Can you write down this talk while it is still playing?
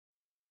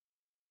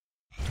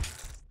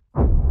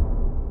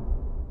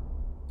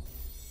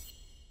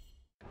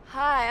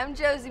I'm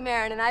Josie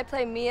Marin, and I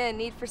play Mia in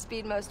Need for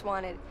Speed Most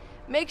Wanted.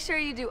 Make sure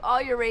you do all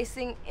your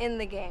racing in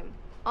the game.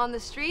 On the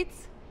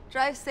streets,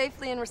 drive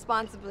safely and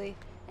responsibly,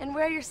 and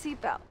wear your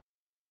seatbelt.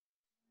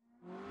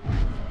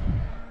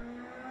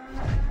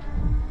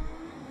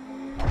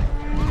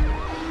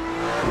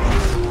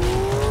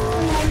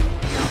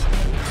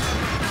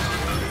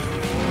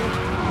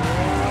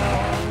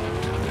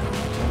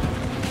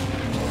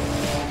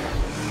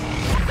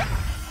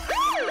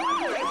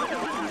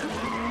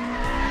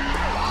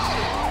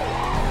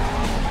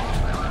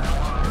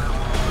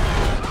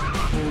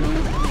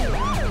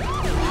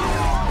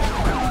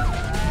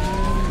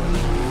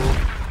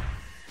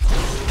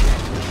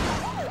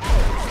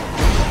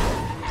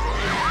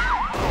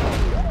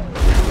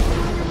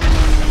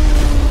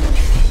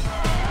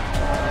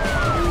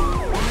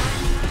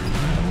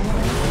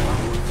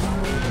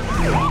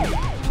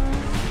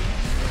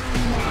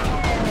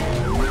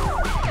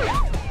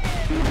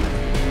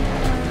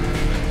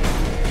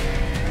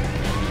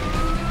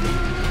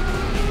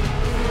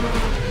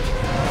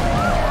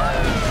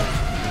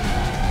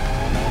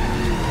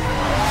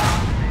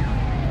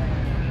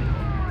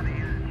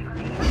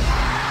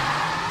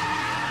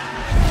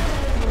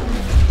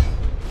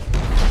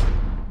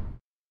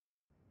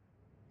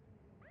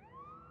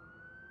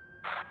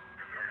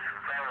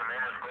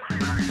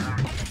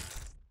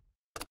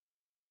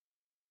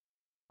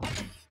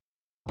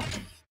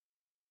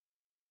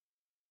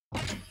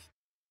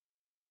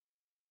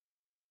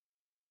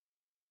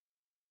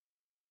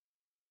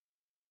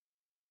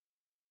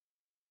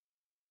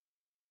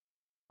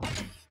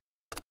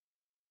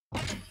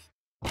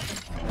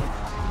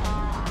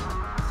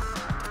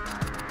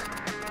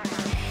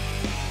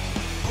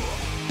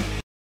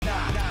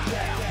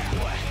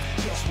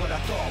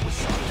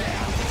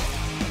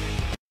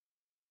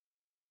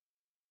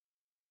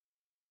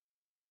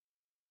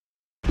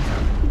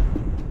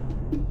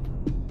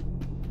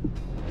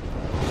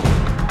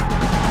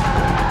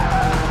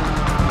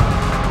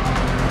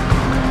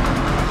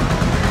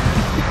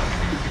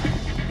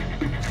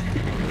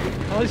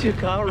 How's your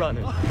car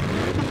running?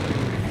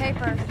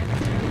 Paper.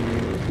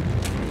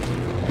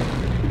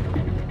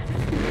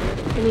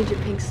 I need your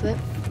pink slip.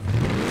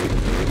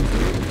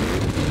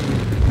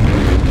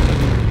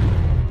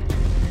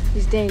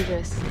 He's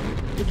dangerous.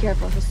 Be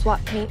careful, he'll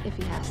swap paint if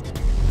he has to.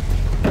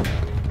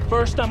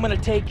 First I'm gonna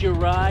take your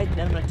ride,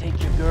 then I'm gonna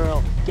take your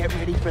girl. Get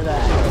ready for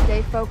that.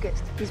 Stay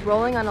focused. He's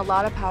rolling on a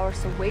lot of power,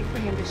 so wait for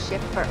him to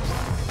shift first.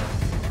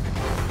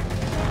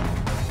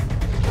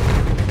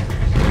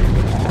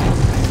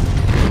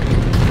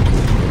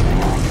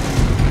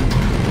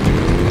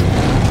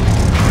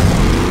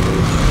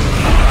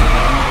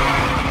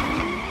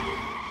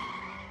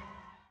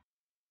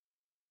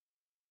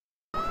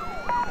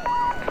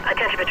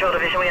 Patrol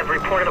Division, we have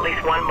reported at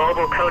least one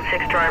mobile Code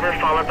 6 driver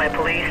followed by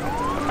police.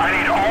 I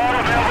need all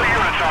available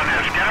units on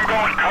this. Get them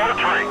going, Code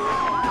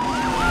 3.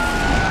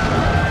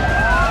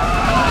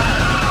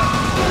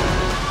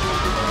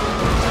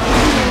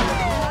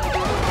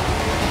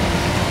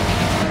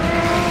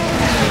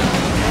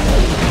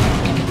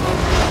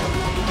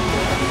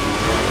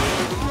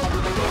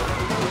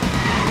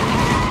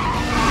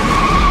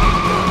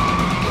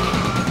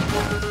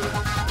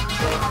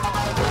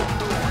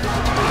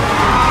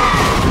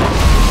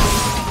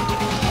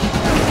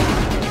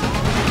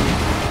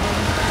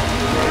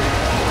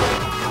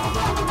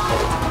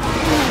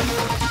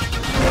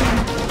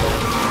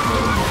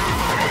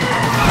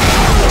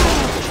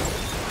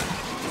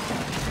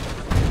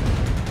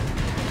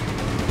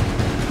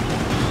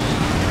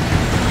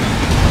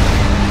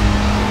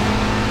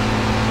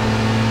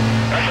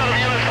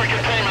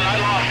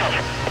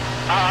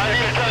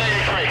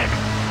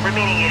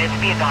 Remaining units,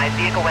 be advised,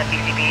 vehicle west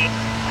BCB.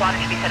 Squad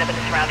should be set up in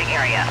the surrounding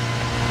area.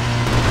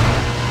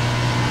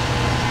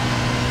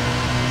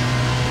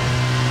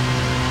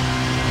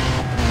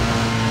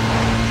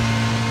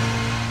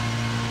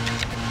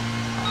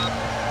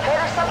 Hey,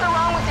 there's something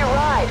wrong with your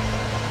ride.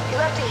 You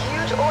left a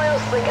huge oil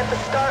slick at the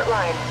start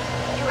line.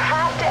 You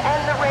have to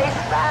end the race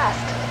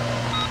fast.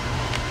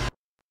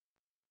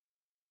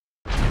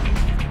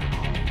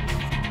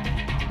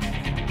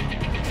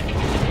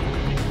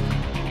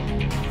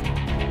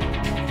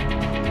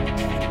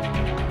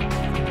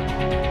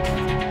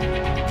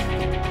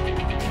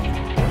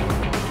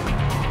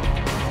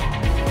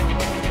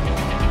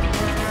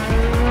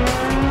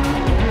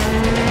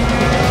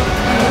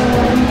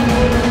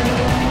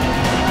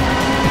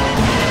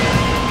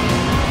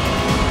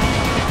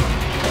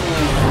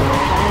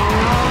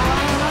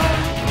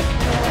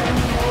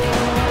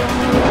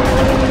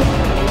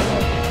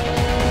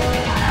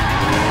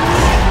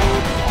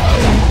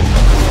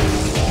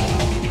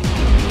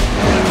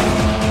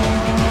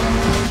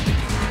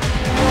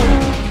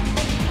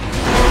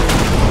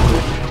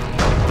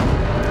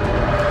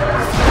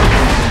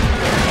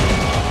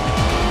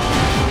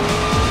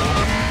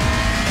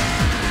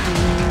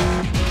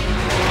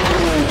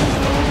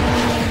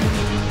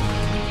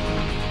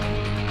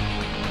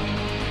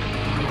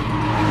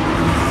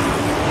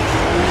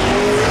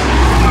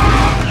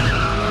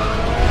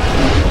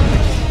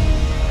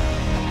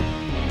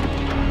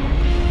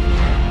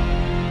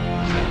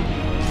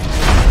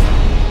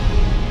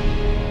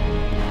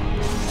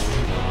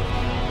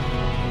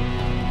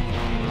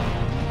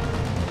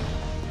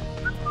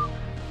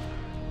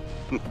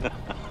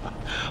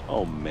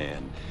 Oh,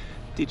 man.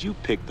 Did you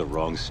pick the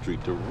wrong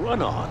street to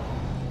run on?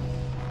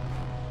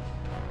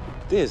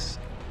 This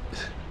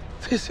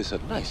is a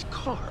nice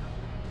car.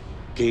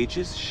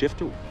 Gauges,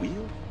 shifter,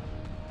 wheel.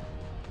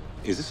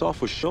 Is this all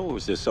for show, or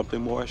is there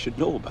something more I should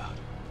know about?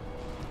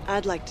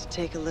 I'd like to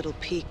take a little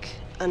peek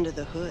under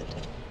the hood.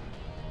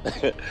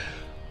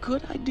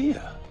 Good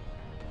idea.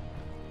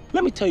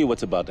 Let me tell you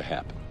what's about to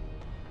happen.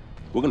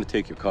 We're gonna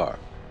take your car,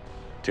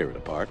 tear it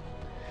apart,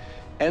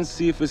 and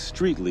see if it's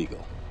street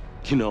legal.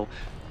 You know,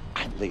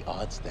 I'd lay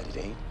odds that it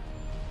ain't.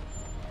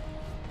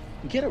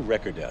 Get a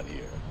record down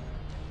here.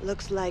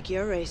 Looks like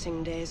your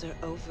racing days are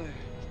over.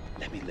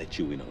 Let me let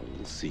you in on a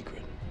little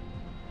secret.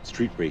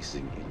 Street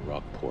racing in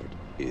Rockport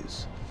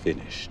is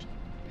finished.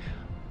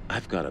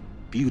 I've got a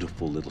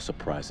beautiful little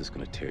surprise that's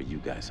gonna tear you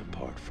guys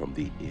apart from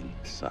the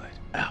inside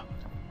out.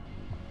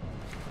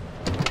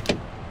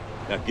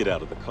 Now get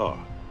out of the car.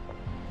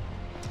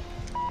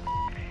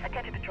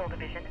 Attention Patrol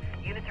Division.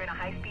 Units are in a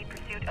high-speed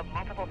pursuit of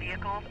multiple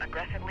vehicles,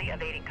 aggressively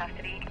evading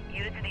custody.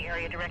 Units in the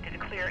area directed to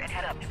clear and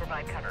head up to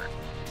provide cover.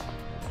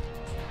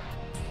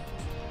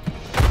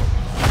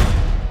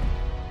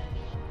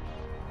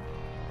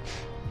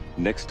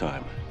 Next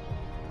time,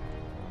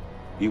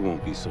 you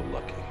won't be so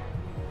lucky.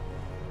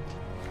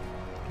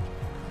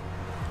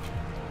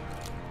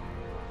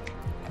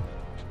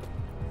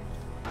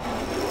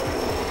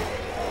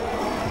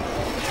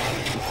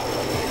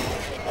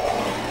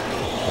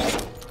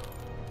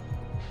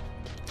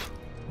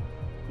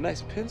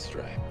 Nice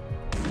pinstripe.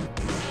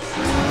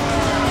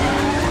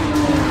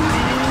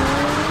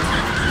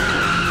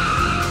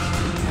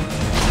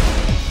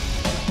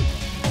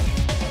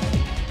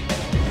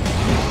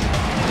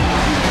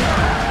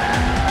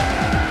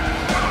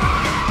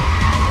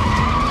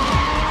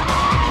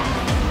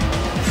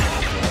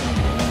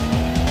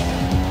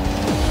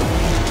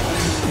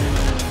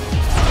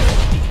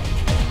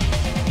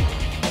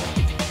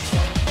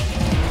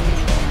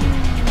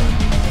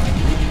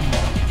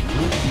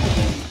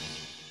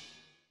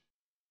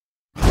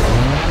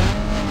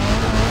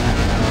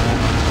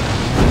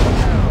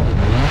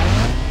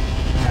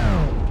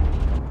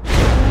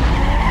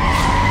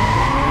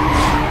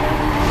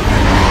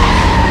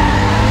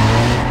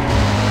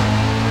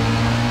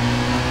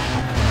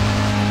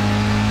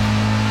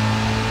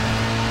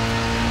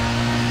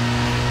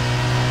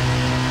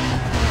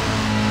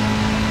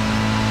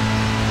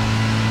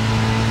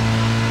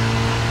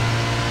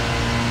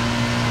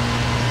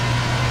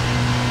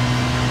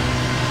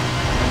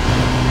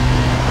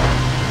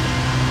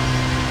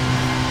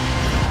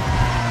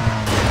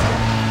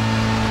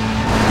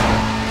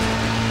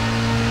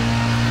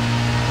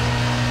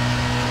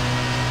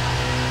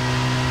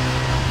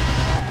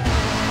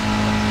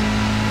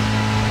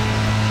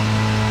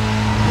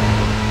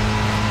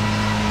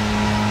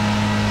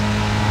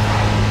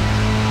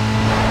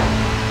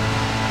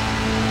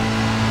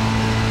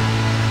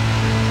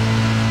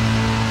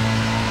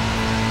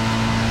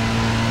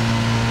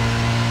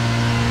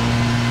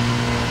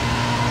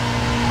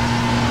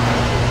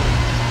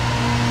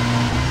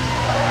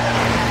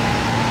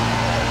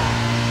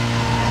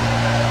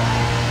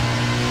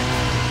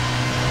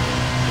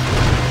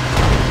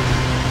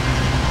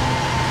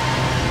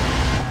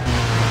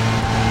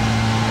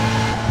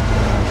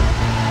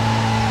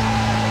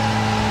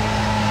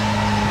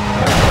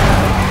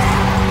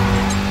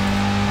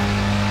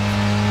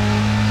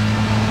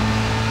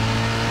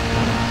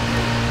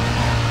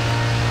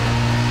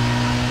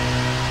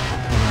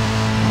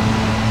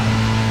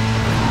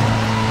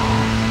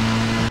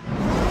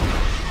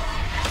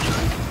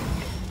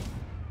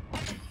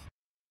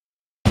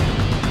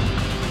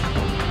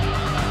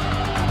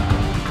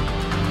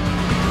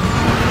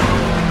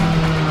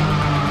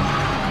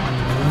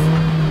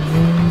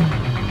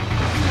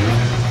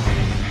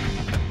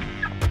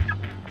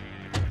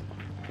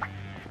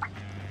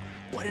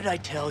 What did I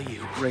tell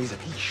you? Razor,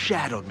 he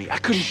shadowed me. I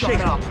couldn't shake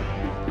him.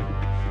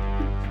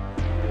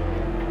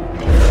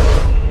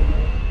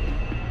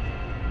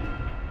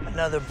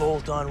 Another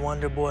bolt-on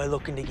Wonder Boy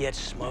looking to get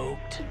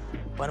smoked.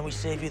 Why don't we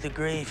save you the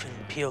grief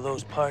and peel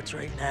those parts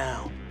right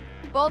now?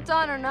 Bolt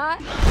on or not,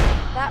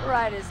 that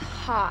ride is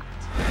hot.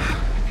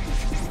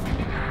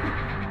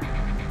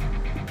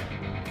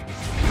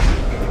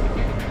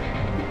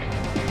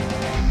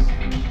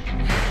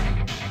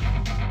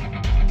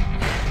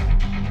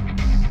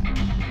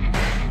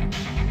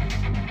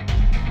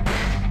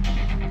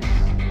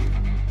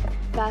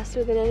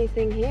 Faster than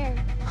anything here.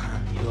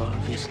 You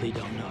obviously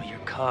don't know your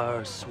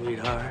cars,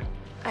 sweetheart.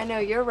 I know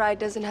your ride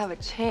doesn't have a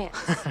chance.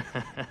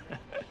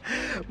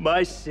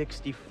 My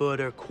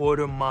 60-footer,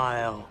 quarter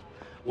mile,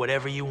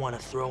 whatever you want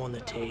to throw on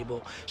the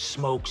table,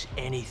 smokes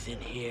anything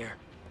here,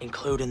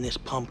 including this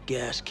pump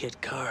gas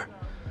kit car.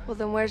 Well,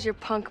 then where's your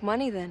punk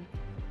money then?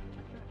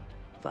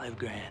 $5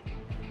 grand.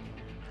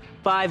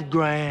 $5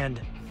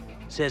 grand.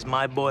 Says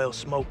my boy'll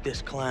smoke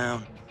this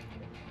clown.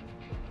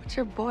 What's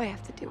your boy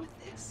have to do with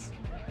this?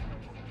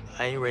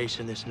 I ain't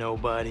racing this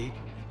nobody.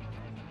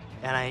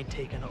 And I ain't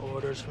taking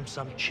orders from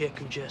some chick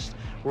who just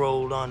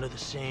rolled onto the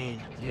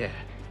scene. Yeah,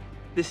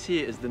 This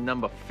here is the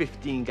number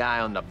 15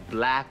 guy on the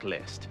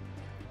blacklist.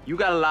 You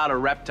got a lot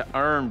of rep to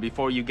earn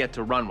before you get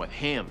to run with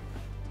him.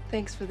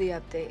 Thanks for the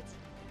update.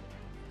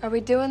 Are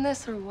we doing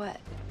this or what?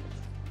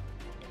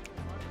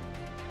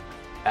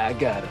 I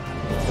got him.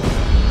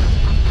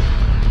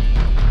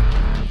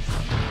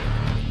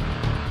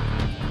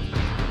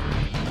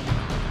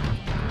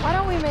 Why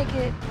don't we make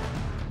it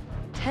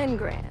 10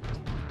 grand?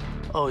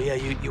 Oh yeah,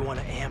 you want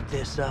to amp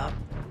this up?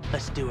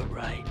 Let's do it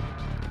right.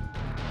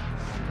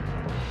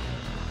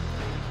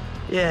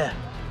 Yeah,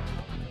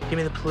 give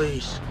me the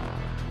police.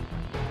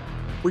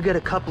 We got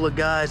a couple of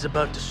guys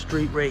about to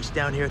street race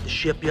down here at the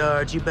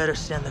shipyards. You better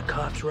send the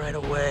cops right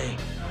away.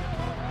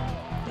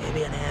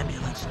 Maybe an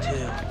ambulance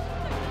too.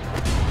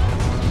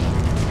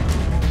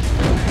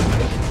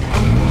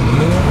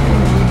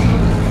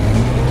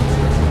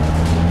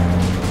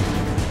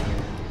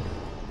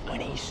 When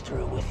he's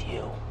through with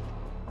you,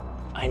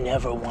 I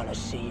never want to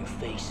see your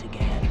face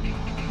again.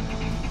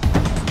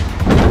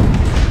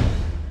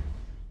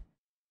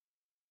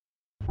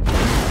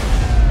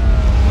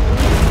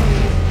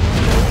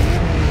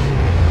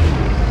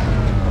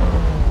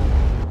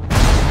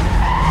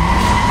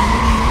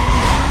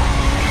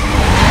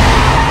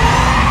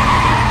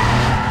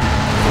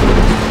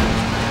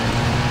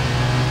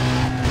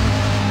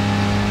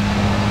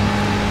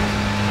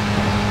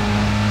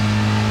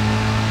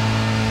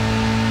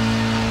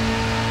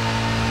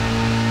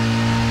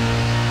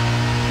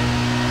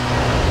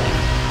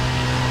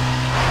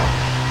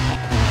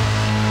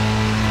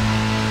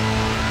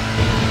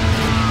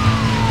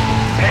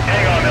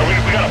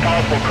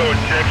 Code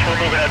 6, we're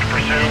moving out to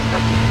pursuit.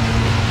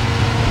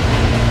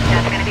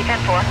 That's going to be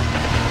 10-4.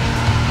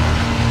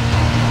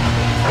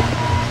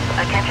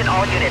 Attention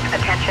all units,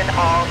 attention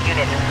all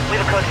units. We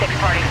have a Code 6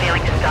 party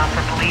failing to stop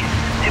for police.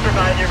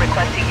 Supervisor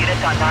requesting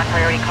units on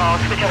non-priority calls.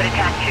 Switch over to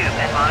TAC 2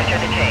 and monitor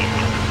the chase.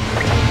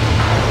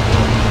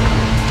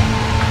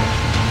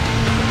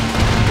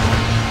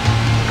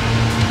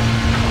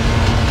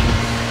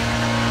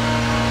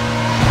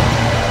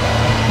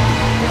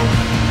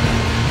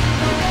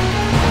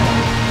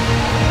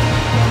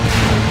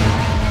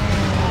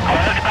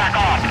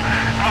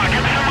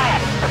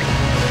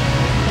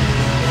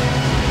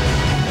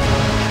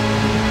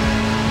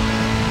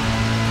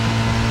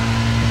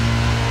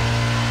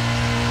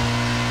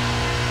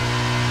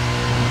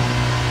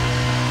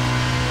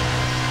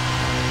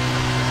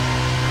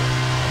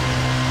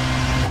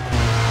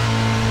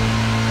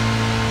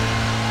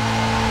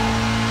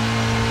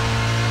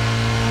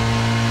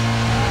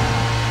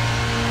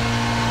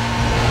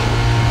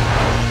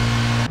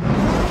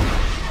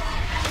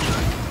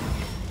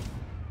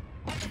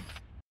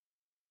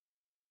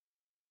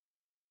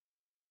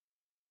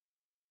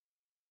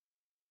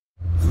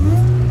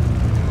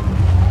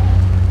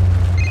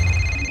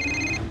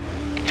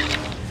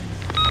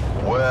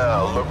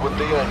 Well, look what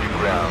the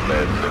underground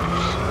let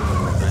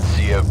loose. Let's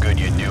see how good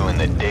you do in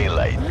the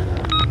daylight.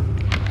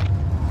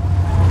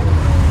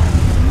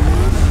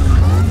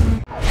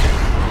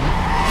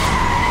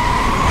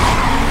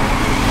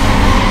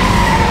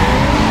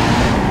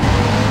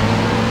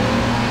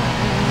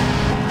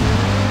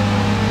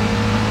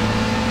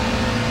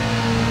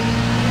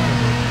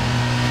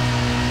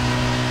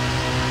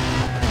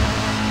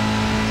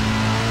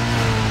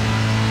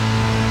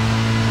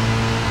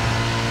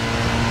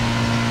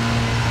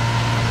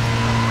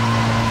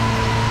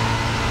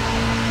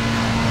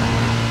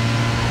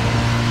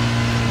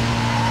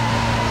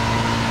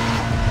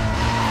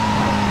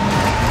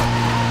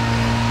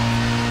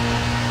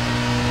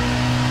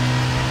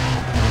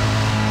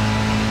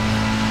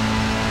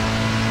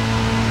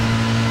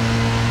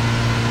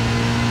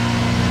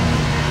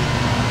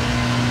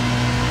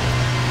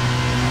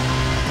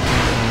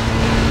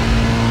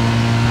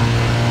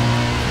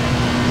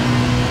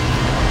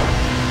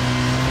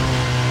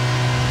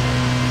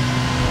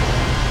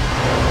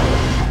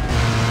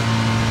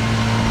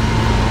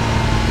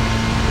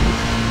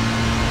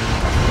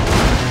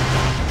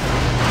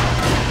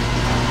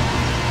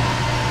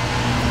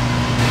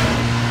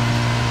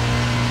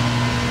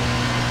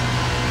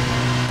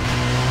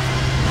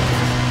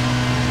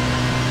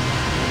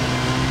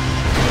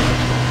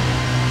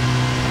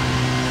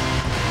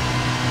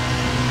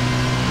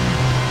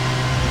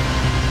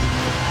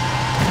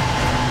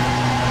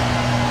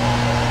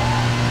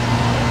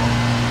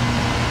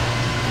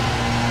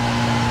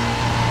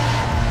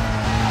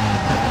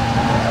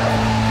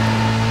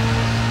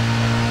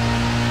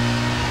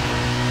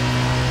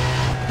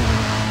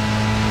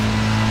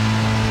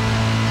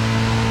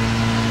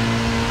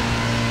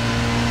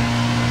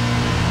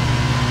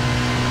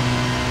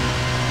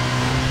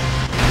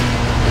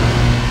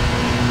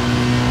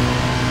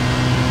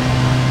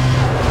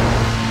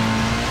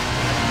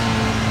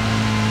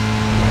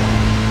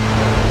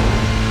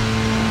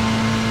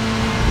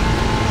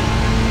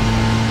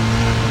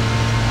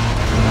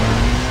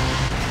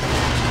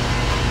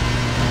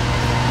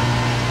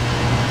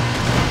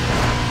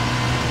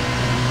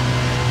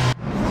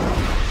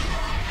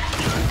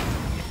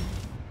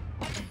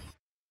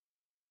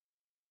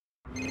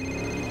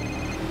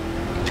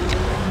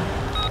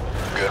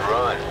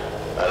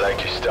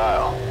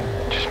 style.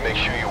 Just make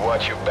sure you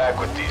watch your back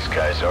with these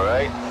guys,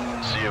 alright?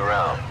 See you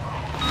around.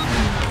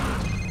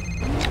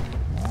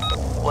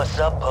 What's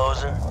up,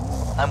 poser?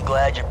 I'm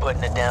glad you're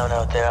putting it down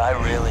out there. I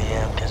really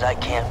am, because I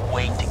can't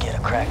wait to get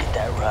a crack at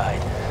that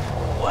ride.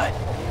 What?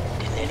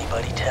 Didn't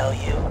anybody tell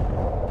you?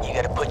 You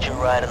gotta put your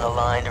ride on the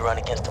line to run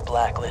against a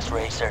blacklist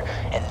racer,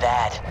 and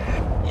that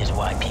is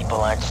why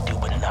people aren't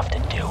stupid enough to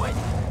do it.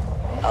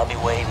 I'll be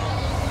waiting.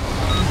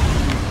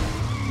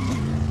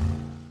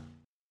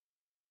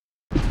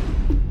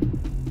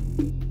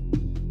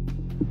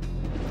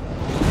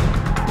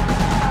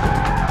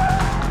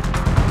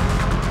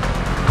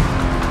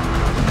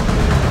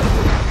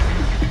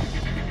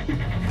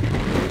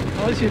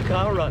 How's your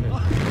car running?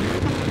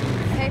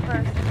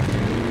 Paper.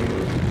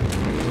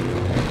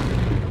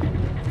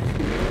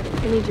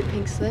 I need your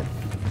pink slip.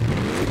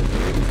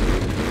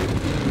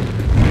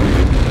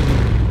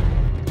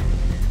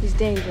 He's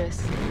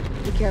dangerous.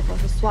 Be careful,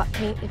 he'll swap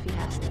paint if he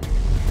has to.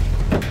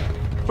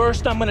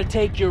 First, I'm gonna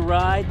take your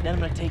ride, then I'm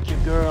gonna take your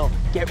girl.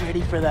 Get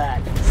ready for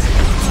that.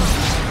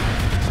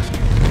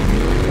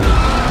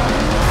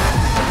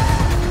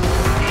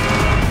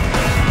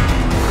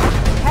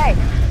 Hey,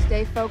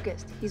 stay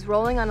focused. He's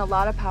rolling on a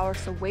lot of power,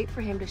 so wait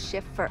for him to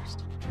shift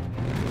first.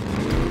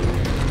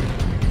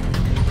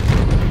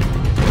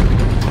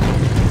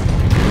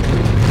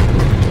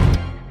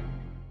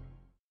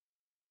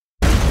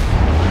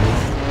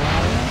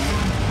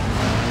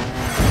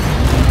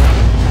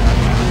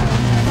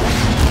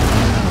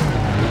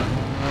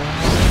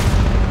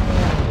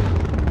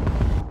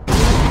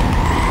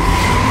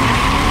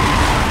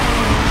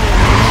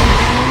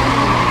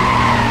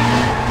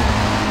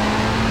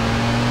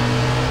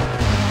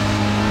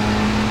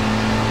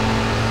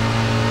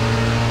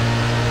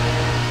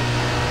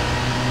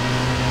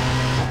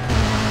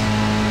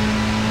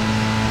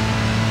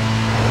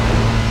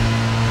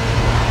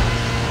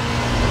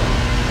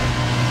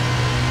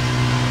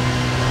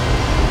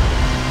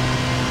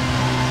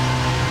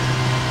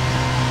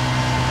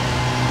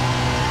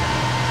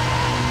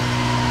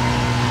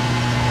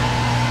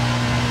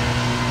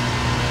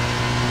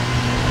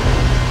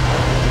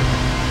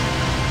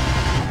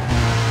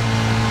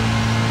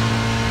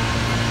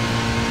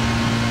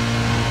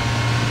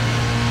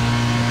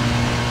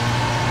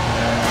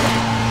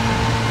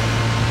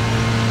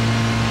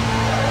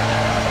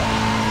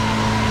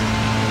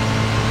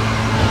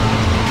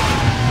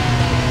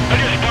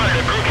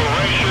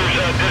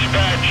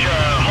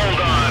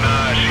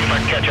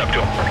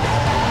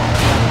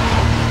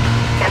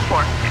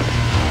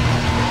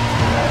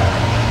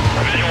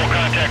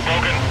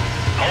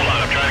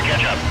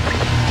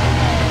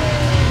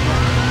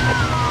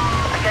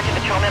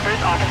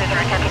 Officers are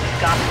attempting to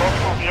stop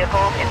multiple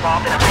vehicles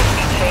involved in a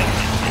high-speed chase.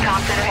 The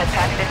comm center has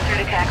patched this through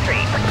to CAC 3.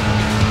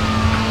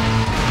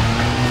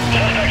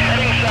 Suspects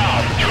heading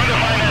south through the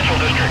financial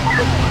district.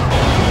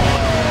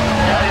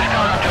 Yeah, he's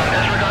caught up to him.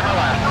 Disregard my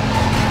last.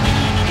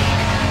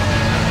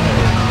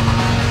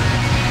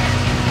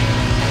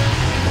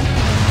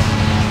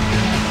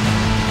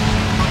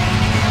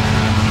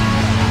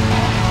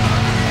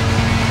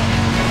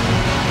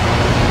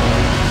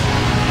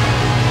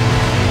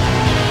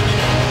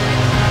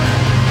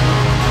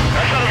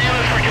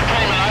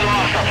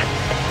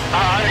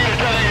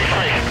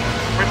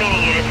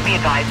 Remaining units, be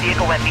advised,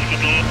 vehicle west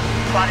BCB.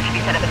 Squad should be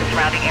set up in the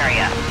surrounding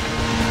area.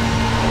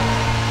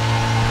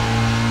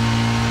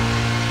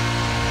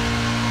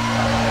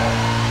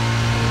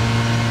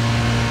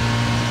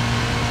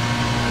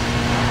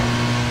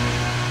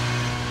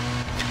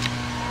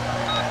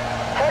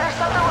 Hey, there's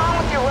something wrong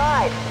with your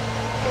ride.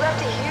 You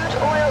left a huge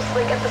oil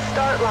slick at the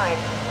start line.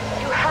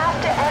 You have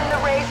to end the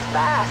race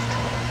fast.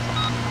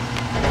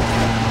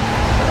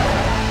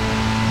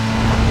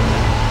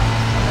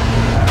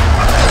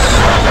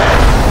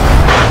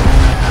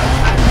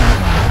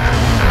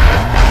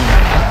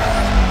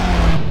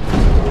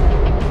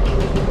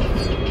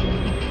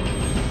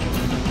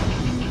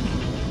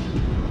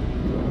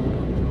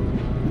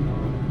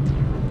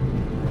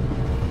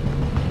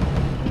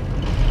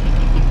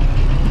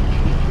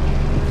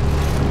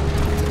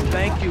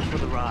 Thank you for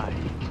the ride.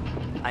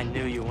 I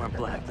knew you weren't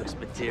blacklist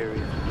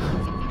material.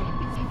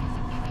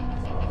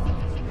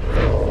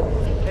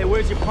 Hey,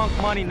 where's your punk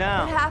money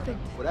now? What happened?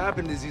 What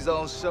happened is he's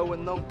on show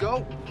and no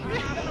go.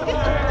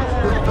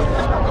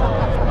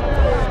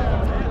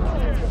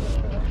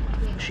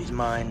 She's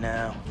mine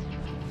now.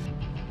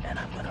 And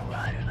I'm gonna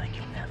ride her like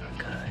you never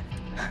could.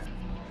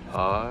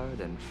 Hard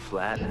and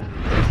flat.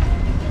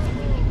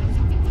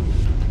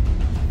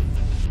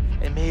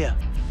 Hey, Mia.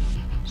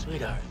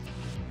 Sweetheart.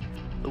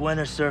 The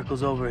winner's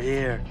circle's over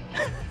here.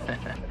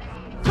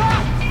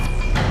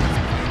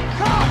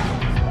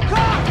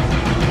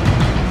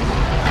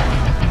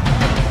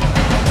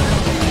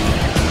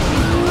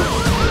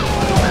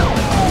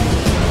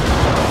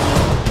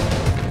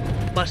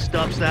 Bus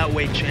stop's that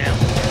way, champ.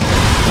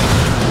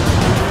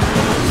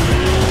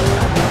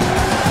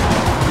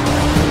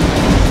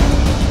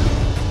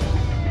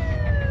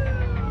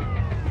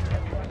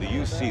 The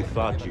UC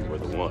thought you were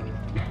the one,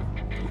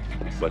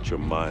 but you're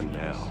mine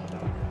now.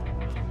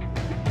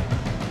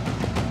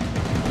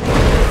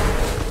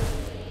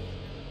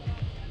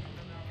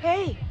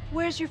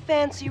 Where's your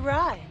fancy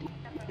ride?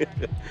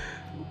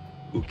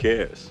 Who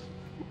cares?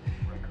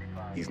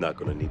 He's not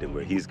gonna need him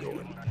where he's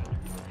going.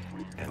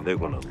 And they're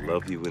gonna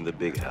love you in the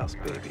big house,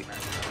 baby.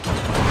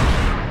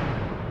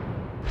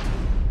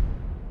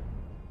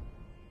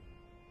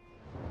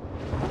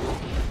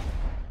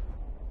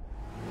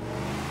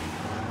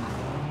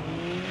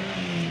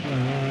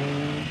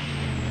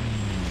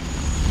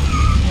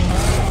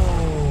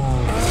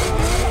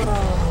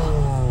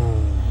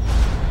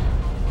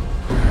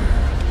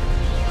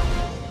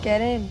 Get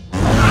in.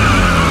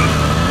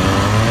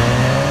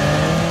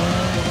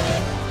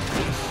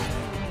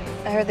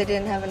 I heard they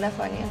didn't have enough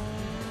on you.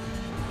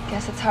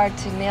 Guess it's hard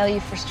to nail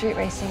you for street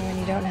racing when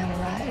you don't have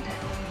a ride.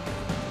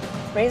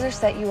 Razor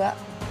set you up.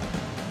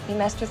 He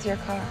messed with your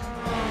car.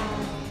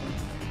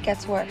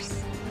 Gets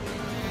worse.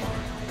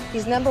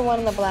 He's #1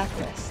 on the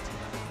blacklist,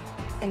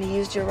 and he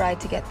used your ride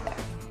to get there.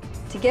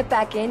 To get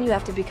back in, you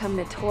have to become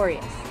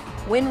notorious,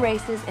 win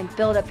races, and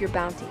build up your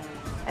bounty.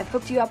 I've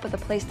hooked you up with a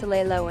place to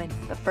lay low in,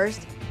 but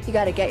first, you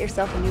gotta get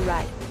yourself a new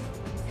ride.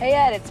 Hey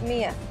Ed, it's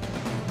Mia.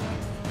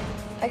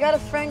 I got a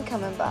friend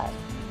coming by.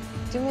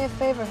 Do me a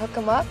favor, hook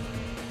him up?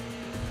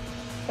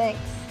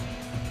 Thanks.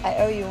 I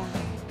owe you one.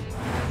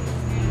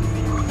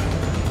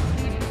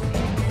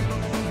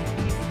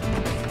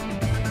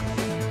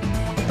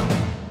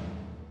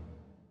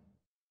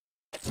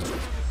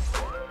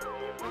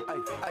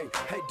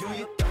 Hey, do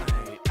your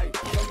thing. Hey,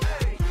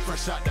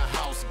 fresh out the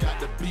house, got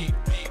the beat.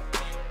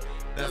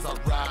 As I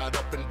ride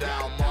up and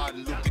down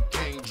Martin Luther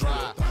King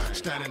Drive,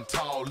 standing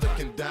tall,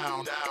 looking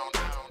down.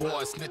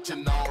 Boy,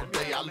 snitching all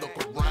day, I look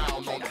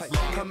around on the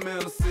floor. I'm in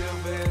a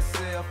silver and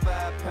sell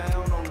 5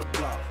 pound on the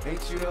block.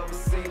 Ain't you ever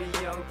seen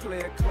a young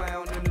player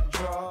clown in the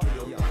draw?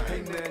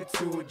 Ain't nothing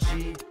to a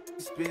G.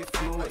 Spit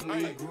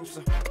fluently, groups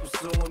are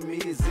pursuing me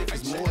as if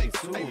it's more than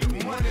two of me.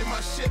 Money my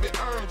Chevy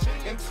earned,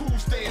 and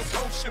Tuesday's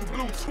Ocean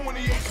Blue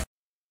 28.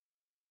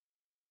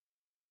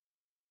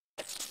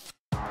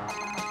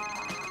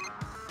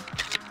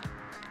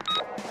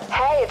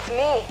 Hey, it's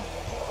me.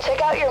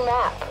 Check out your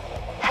map.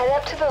 Head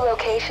up to the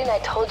location I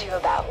told you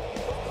about.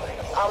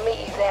 I'll meet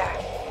you there.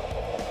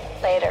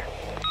 Later.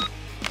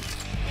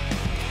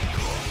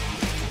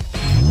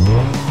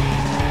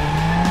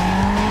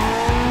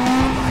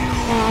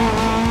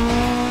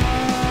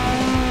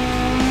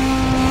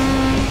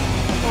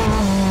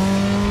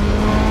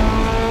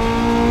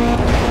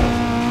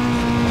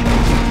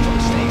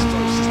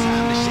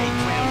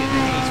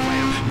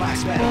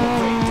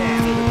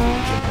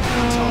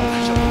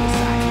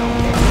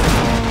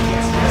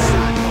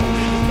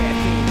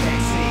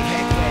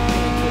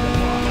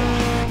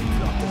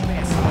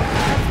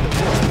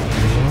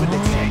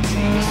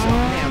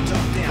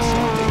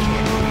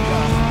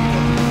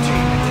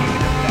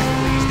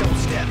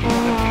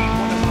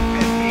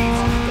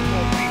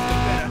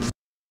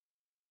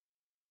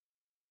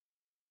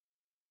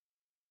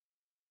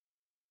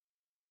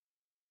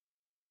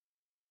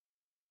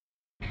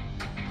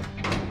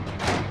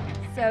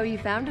 So you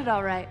found it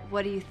all right.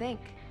 What do you think?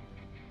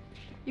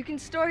 You can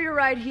store your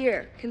ride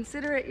here.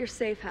 Consider it your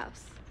safe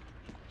house.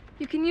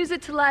 You can use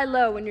it to lie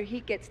low when your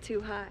heat gets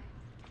too high.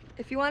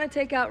 If you want to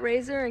take out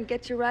Razor and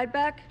get your ride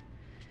back,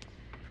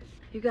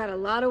 you got a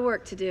lot of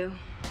work to do.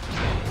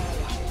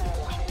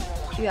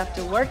 You have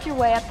to work your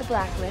way up the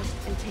blacklist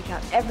and take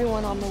out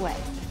everyone on the way.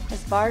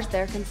 As far as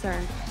they're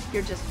concerned,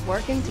 you're just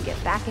working to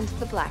get back into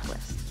the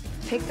blacklist.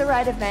 Pick the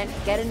right event,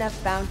 get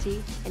enough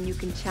bounty, and you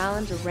can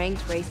challenge a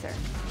ranked racer.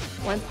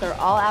 Once they're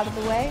all out of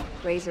the way,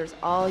 Razor's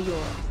all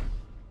yours.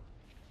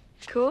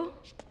 Cool?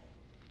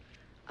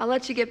 I'll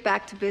let you get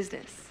back to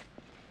business.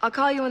 I'll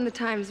call you when the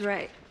time's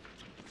right.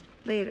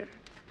 Later.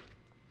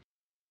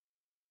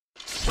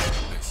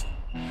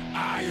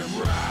 I am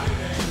riding,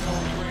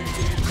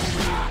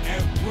 I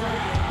am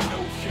riding.